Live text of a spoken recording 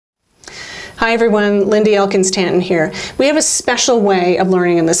Hi everyone, Lindy Elkins-Tanton here. We have a special way of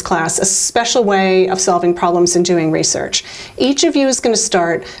learning in this class, a special way of solving problems and doing research. Each of you is going to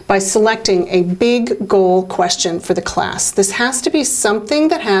start by selecting a big goal question for the class. This has to be something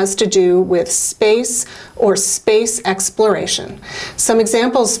that has to do with space or space exploration. Some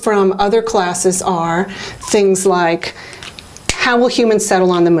examples from other classes are things like, how will humans settle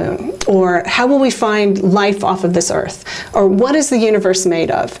on the moon? Or how will we find life off of this earth? Or what is the universe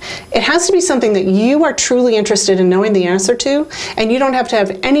made of? It has to be something that you are truly interested in knowing the answer to, and you don't have to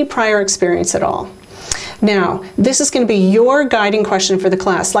have any prior experience at all. Now, this is going to be your guiding question for the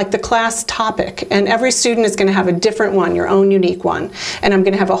class, like the class topic, and every student is going to have a different one, your own unique one. And I'm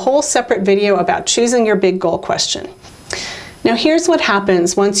going to have a whole separate video about choosing your big goal question. Now here's what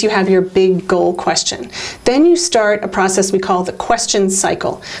happens once you have your big goal question. Then you start a process we call the question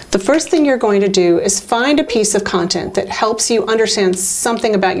cycle. The first thing you're going to do is find a piece of content that helps you understand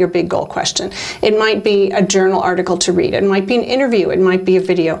something about your big goal question. It might be a journal article to read, it might be an interview, it might be a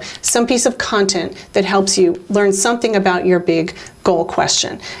video, some piece of content that helps you learn something about your big goal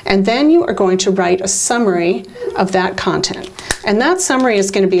question. And then you are going to write a summary of that content. And that summary is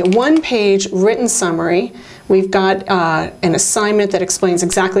going to be a one-page written summary. We've got an assignment that explains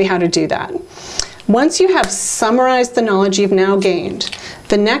exactly how to do that. Once you have summarized the knowledge you've now gained,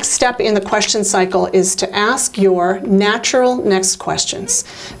 the next step in the question cycle is to ask your natural next questions.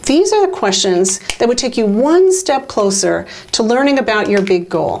 These are the questions that would take you one step closer to learning about your big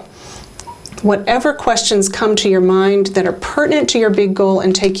goal. Whatever questions come to your mind that are pertinent to your big goal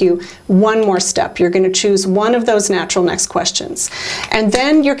and take you one more step. You're going to choose one of those natural next questions. And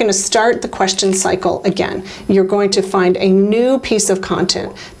then you're going to start the question cycle again. You're going to find a new piece of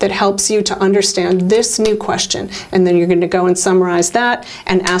content that helps you to understand this new question. And then you're going to go and summarize that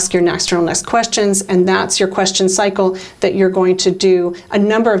and ask your natural next questions. And that's your question cycle that you're going to do a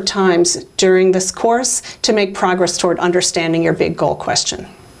number of times during this course to make progress toward understanding your big goal question.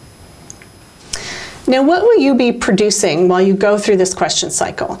 Now, what will you be producing while you go through this question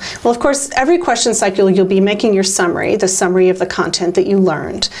cycle? Well, of course, every question cycle you'll be making your summary, the summary of the content that you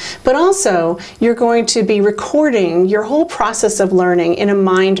learned. But also, you're going to be recording your whole process of learning in a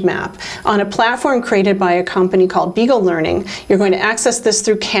mind map on a platform created by a company called Beagle Learning. You're going to access this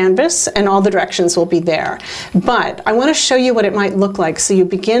through Canvas, and all the directions will be there. But I want to show you what it might look like so you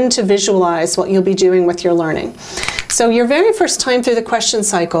begin to visualize what you'll be doing with your learning. So your very first time through the question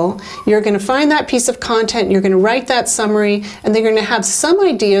cycle, you're going to find that piece of content, you're going to write that summary, and then you're going to have some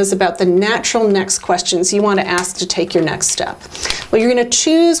ideas about the natural next questions you want to ask to take your next step. Well, you're going to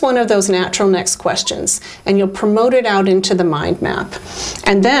choose one of those natural next questions, and you'll promote it out into the mind map.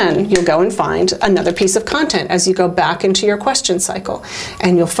 And then you'll go and find another piece of content as you go back into your question cycle.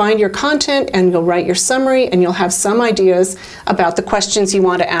 And you'll find your content, and you'll write your summary, and you'll have some ideas about the questions you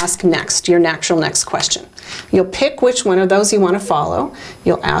want to ask next, your natural next question. You'll pick which one of those you want to follow,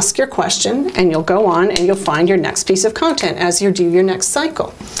 you'll ask your question, and you'll go on and you'll find your next piece of content as you do your next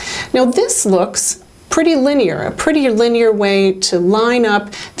cycle. Now this looks pretty linear, a pretty linear way to line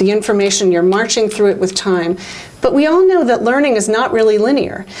up the information. You're marching through it with time. But we all know that learning is not really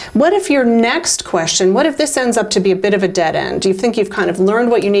linear. What if your next question, what if this ends up to be a bit of a dead end? Do you think you've kind of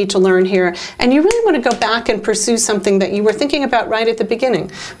learned what you need to learn here, and you really want to go back and pursue something that you were thinking about right at the beginning?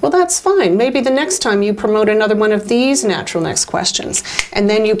 Well, that's fine. Maybe the next time you promote another one of these natural next questions, and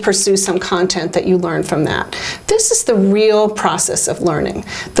then you pursue some content that you learn from that. This is the real process of learning.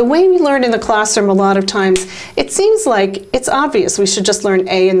 The way we learn in the classroom a lot of times, it seems like it's obvious we should just learn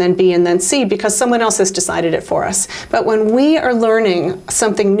A and then B and then C because someone else has decided it for us. But when we are learning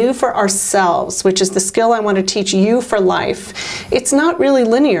something new for ourselves, which is the skill I want to teach you for life, it's not really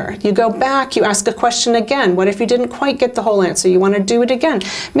linear. You go back, you ask a question again. What if you didn't quite get the whole answer? You want to do it again.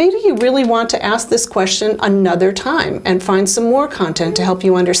 Maybe you really want to ask this question another time and find some more content to help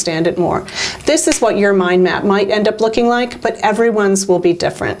you understand it more. This is what your mind map might end up looking like, but everyone's will be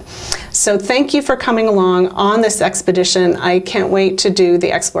different. So thank you for coming along on this expedition. I can't wait to do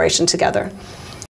the exploration together.